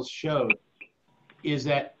actuarials showed is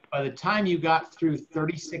that by the time you got through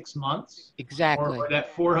 36 months, Exactly, or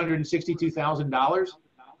that $462,000,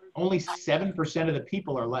 only 7% of the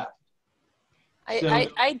people are left.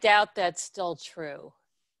 I doubt that's still true.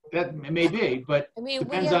 That may be, but I mean,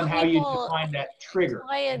 depends on how you define that trigger.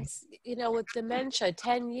 Clients, with dementia,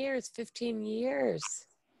 10 years, 15 years.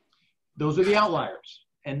 Those are the outliers,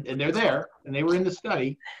 and they're there, and they were in the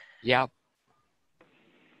study. yeah.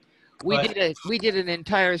 We did an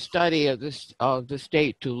entire study of the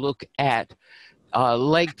state to look at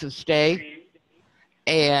length of stay,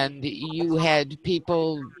 and you had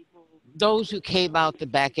people, those who came out the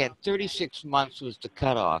back end, 36 months was the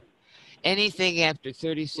cutoff. Anything after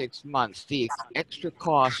 36 months, the extra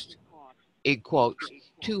cost, in quotes,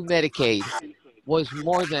 to Medicaid was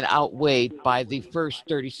more than outweighed by the first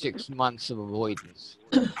 36 months of avoidance.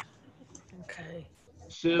 Okay.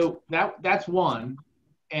 So that's one.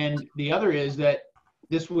 And the other is that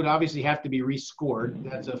this would obviously have to be rescored.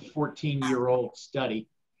 That's a 14-year-old study.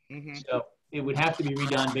 Mm-hmm. So it would have to be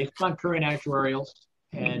redone based on current actuarials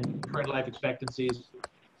and current life expectancies.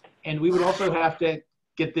 And we would also have to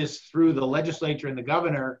get this through the legislature and the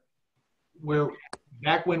governor, where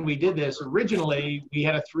back when we did this, originally we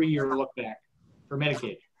had a 3-year look back for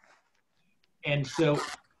Medicaid. And so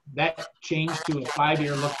that changed to a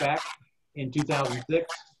 5-year look back in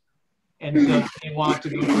 2006. And so they want to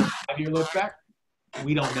go to a 5-year look back.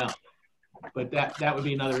 We don't know, but that would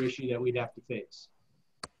be another issue that we'd have to face.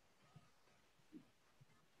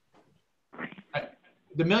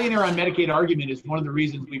 The millionaire on Medicaid argument is one of the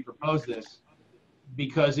reasons we propose this,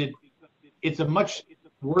 because it's a much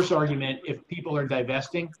worse argument if people are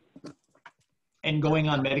divesting and going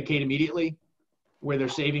on Medicaid immediately, where they're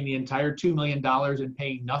saving the entire $2 million and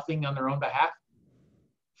paying nothing on their own behalf.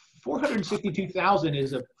 462,000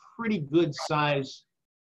 is a pretty good size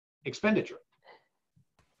expenditure.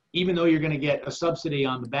 Even though you're going to get a subsidy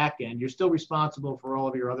on the back end, you're still responsible for all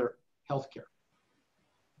of your other health care.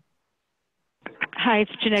 Hi,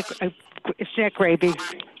 it's Jeanette Graby.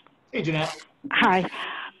 Hey, Jeanette. Hi.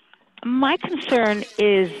 My concern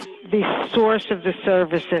is the source of the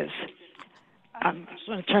services. I'm just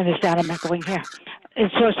going to turn this down. I'm echoing here. The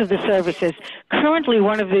source of the services. Currently,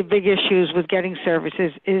 one of the big issues with getting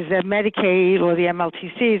services is that Medicaid or the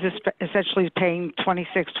MLTC is essentially paying $26,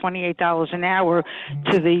 $28 an hour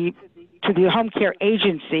to the home care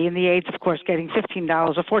agency, and the aides, of course, getting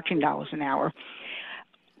 $15 or $14 an hour.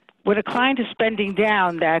 When a client is spending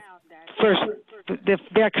down that first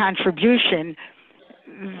their contribution,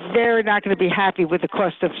 they're not going to be happy with the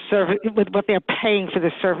cost of service, with what they're paying for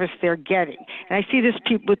the service they're getting. And I see this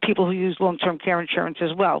with people who use long-term care insurance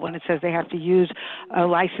as well, when it says they have to use a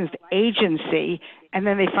licensed agency, and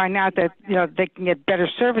then they find out that they can get better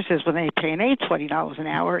services when they pay an aide $20 an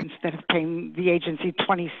hour instead of paying the agency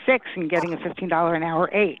 $26 and getting a $15 an hour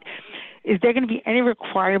aide. Is there going to be any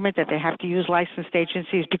requirement that they have to use licensed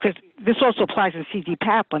agencies? Because this also applies in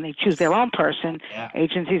CDPAP when they choose their own person. Yeah.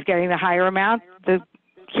 Agencies getting the higher amount, the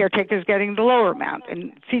caretaker's getting the lower amount.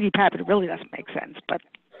 And CDPAP, it really doesn't make sense. But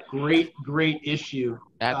great issue.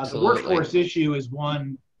 The workforce issue is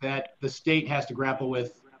one that the state has to grapple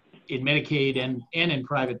with in Medicaid and in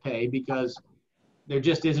private pay, because there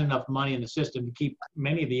just isn't enough money in the system to keep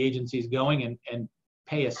many of the agencies going and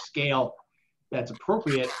pay a scale that's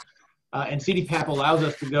appropriate. And CDPAP allows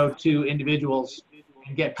us to go to individuals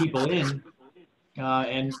and get people in.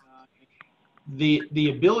 And the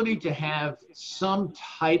ability to have some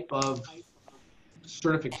type of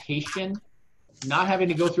certification, not having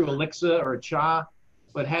to go through Alexa or a CHA,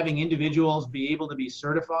 but having individuals be able to be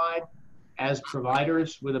certified as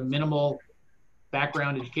providers with a minimal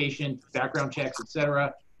background education, background checks, et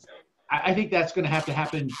cetera. I think that's going to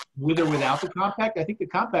happen with or without the compact. I think the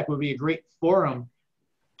compact would be a great forum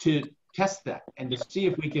to test that and to see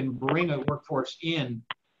if we can bring a workforce in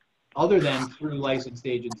other than through licensed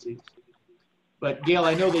agencies. But Gail,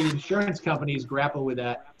 I know the insurance companies grapple with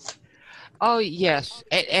that. Oh, yes.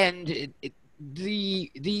 And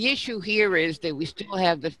the issue here is that we still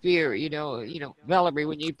have the fear, Valerie,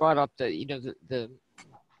 when you brought up the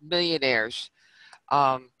millionaires,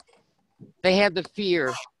 they have the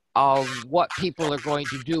fear of what people are going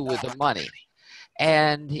to do with the money.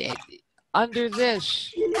 And under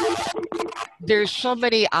this, there's so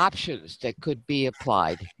many options that could be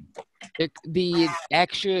applied. The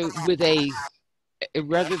actual,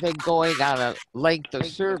 rather than going on a length of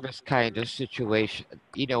service kind of situation,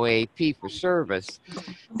 a fee for service,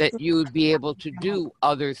 that you would be able to do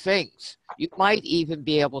other things. You might even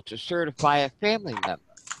be able to certify a family member.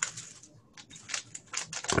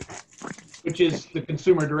 Which is the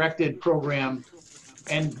consumer-directed program.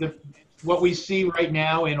 And what we see right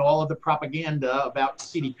now in all of the propaganda about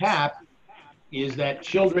CDPAP is that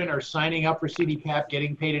children are signing up for CDPAP,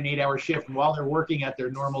 getting paid an 8-hour shift while they're working at their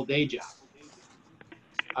normal day job.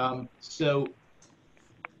 So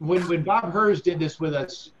when Bob Hers did this with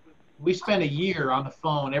us, we spent a year on the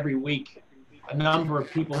phone every week, a number of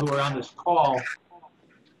people who are on this call,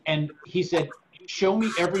 and he said, show me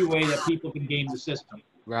every way that people can game the system.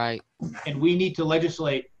 Right. And we need to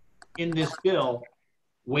legislate in this bill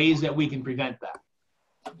ways that we can prevent that.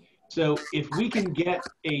 So if we can get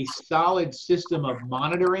a solid system of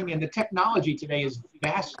monitoring, and the technology today is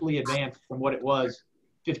vastly advanced from what it was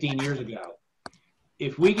 15 years ago.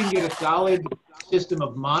 If we can get a solid system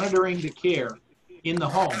of monitoring the care in the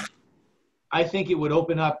home, I think it would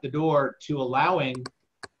open up the door to allowing,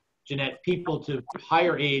 Jeanette, people to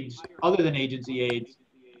hire aides other than agency aides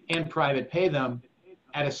and private pay them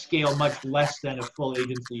at a scale much less than a full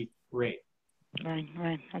agency rate. Right.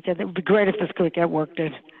 Okay, that would be great if this could get worked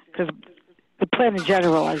in, because the plan in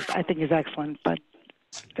general, I think, is excellent, but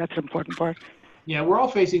that's an important part. Yeah, we're all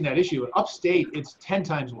facing that issue. Upstate, it's 10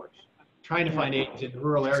 times worse. Trying to find aides in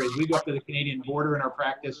rural areas. We go up to the Canadian border in our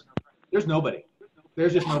practice. There's nobody.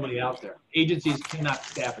 There's just nobody out there. Agencies cannot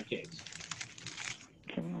staff a case.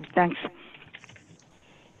 Thanks.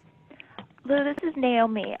 Lou, this is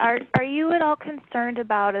Naomi. Are you at all concerned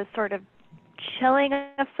about a sort of chilling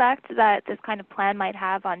effect that this kind of plan might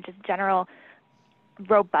have on just general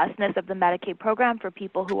robustness of the Medicaid program for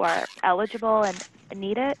people who are eligible and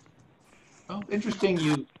need it? Well, interesting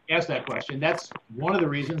you asked that question. That's one of the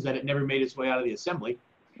reasons that it never made its way out of the Assembly,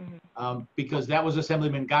 because that was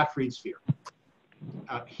Assemblyman Gottfried's fear.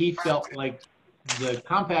 He felt like the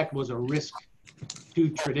compact was a risk to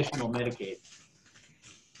traditional Medicaid.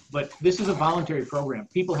 But this is a voluntary program.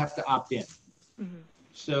 People have to opt in.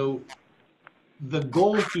 So the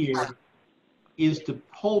goal here is to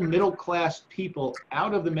pull middle-class people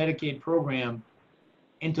out of the Medicaid program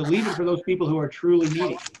and to leave it for those people who are truly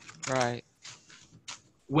needy. Right.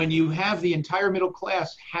 When you have the entire middle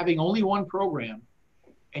class having only one program,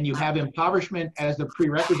 and you have impoverishment as the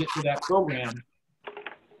prerequisite to that program,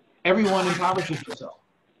 everyone impoverishes themselves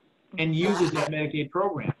and uses that Medicaid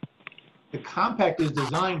program. The compact is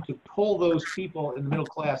designed to pull those people in the middle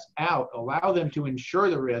class out, allow them to insure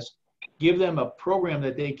the risk, give them a program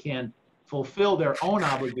that they can fulfill their own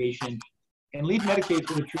obligation, and leave Medicaid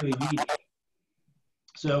for the truly needy.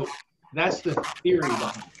 So that's the theory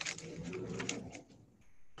behind it.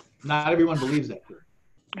 Not everyone believes that theory.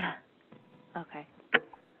 Okay.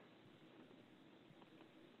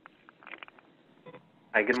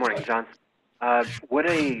 Hi, good morning, John. Would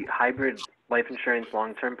a hybrid life insurance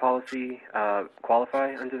long-term policy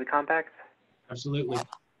qualify under the compact? Absolutely.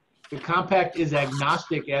 The compact is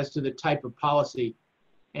agnostic as to the type of policy.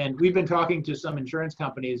 And we've been talking to some insurance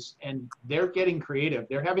companies, and they're getting creative.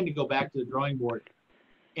 They're having to go back to the drawing board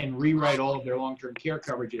and rewrite all of their long-term care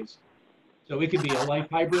coverages. So it could be a life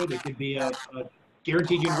hybrid. It could be a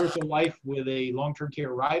guaranteed universal life with a long-term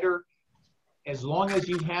care rider. As long as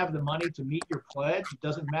you have the money to meet your pledge, it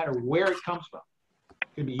doesn't matter where it comes from.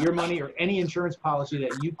 could be your money or any insurance policy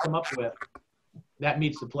that you come up with that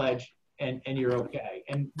meets the pledge, and you're okay.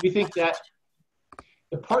 And we think that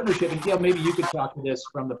the partnership, and Gail, maybe you could talk to this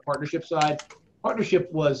from the partnership side.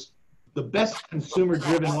 Partnership was the best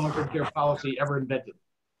consumer-driven long-term care policy ever invented,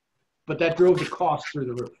 but that drove the cost through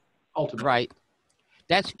the roof, ultimately. Right.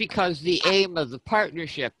 That's because the aim of the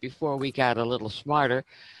partnership, before we got a little smarter,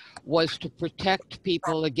 was to protect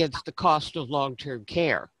people against the cost of long-term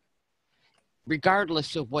care,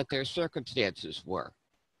 regardless of what their circumstances were.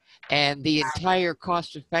 And the entire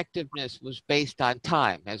cost effectiveness was based on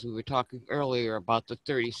time, as we were talking earlier about the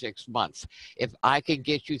 36 months. If I could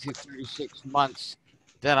get you through 36 months,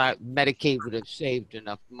 then Medicaid would have saved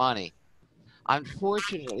enough money.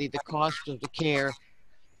 Unfortunately, the cost of the care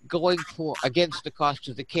going for against the cost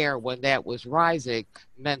of the care when that was rising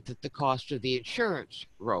meant that the cost of the insurance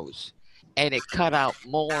rose, and it cut out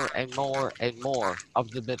more and more and more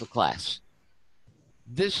of the middle class.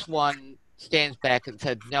 This one stands back and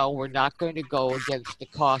said, no, we're not going to go against the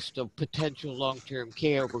cost of potential long-term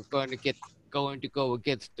care. We're going to go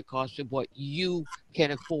against the cost of what you can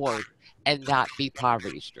afford and not be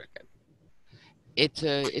poverty stricken. It's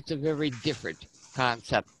a very different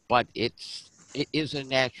concept, but it is a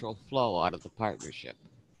natural flow out of the partnership.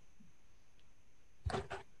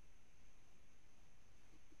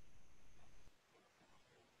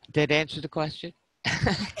 Did that answer the question?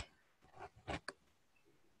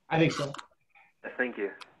 I think so. Thank you.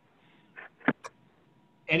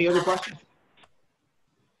 Any other questions?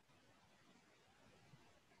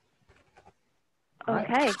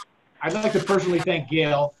 Okay. Right. I'd like to personally thank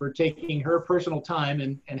Gail for taking her personal time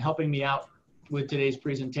and helping me out with today's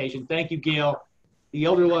presentation. Thank you, Gail. The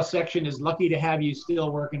Elder Law section is lucky to have you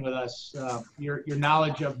still working with us. Your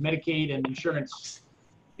knowledge of Medicaid and insurance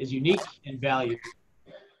is unique and valued.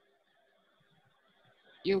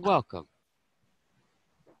 You're welcome.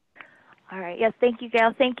 All right. Yes, thank you,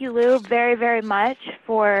 Gail. Thank you, Lou, very, very much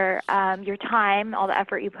for your time, all the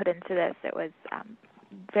effort you put into this. It was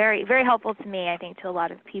very, very helpful to me, I think, to a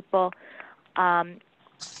lot of people. I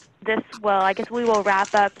guess we will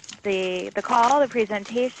wrap up the call, the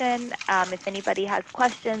presentation. If anybody has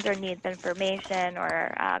questions or needs information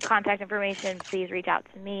or contact information, please reach out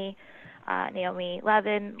to me, Naomi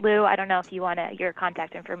Levin. Lou, I don't know if you want to, your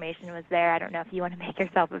contact information was there. I don't know if you want to make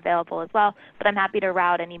yourself available as well, but I'm happy to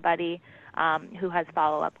route anybody who has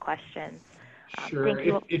follow-up questions. Sure. Thank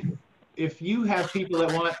you. If you have people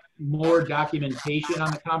that want more documentation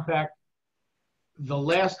on the compact, the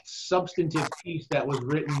last substantive piece that was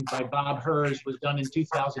written by Bob Hers was done in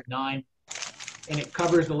 2009, and it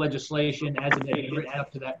covers the legislation as it had been written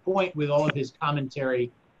up to that point with all of his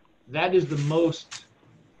commentary. That is the most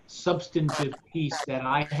substantive piece that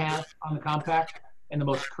I have on the compact and the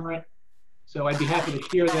most current. So I'd be happy to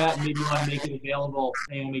share that, and maybe you want to make it available,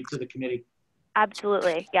 Naomi, to the committee.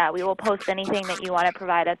 Absolutely. Yeah, we will post anything that you want to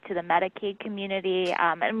provide us to the Medicaid community,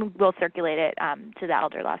 and we'll circulate it to the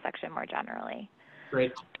Elder Law section more generally.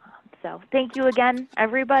 Great. So thank you again,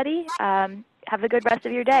 everybody. Have a good rest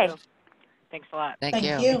of your day. Thanks a lot. Thank you.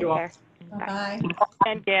 Thank you. Thank you all. Bye-bye.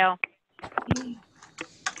 Thank you.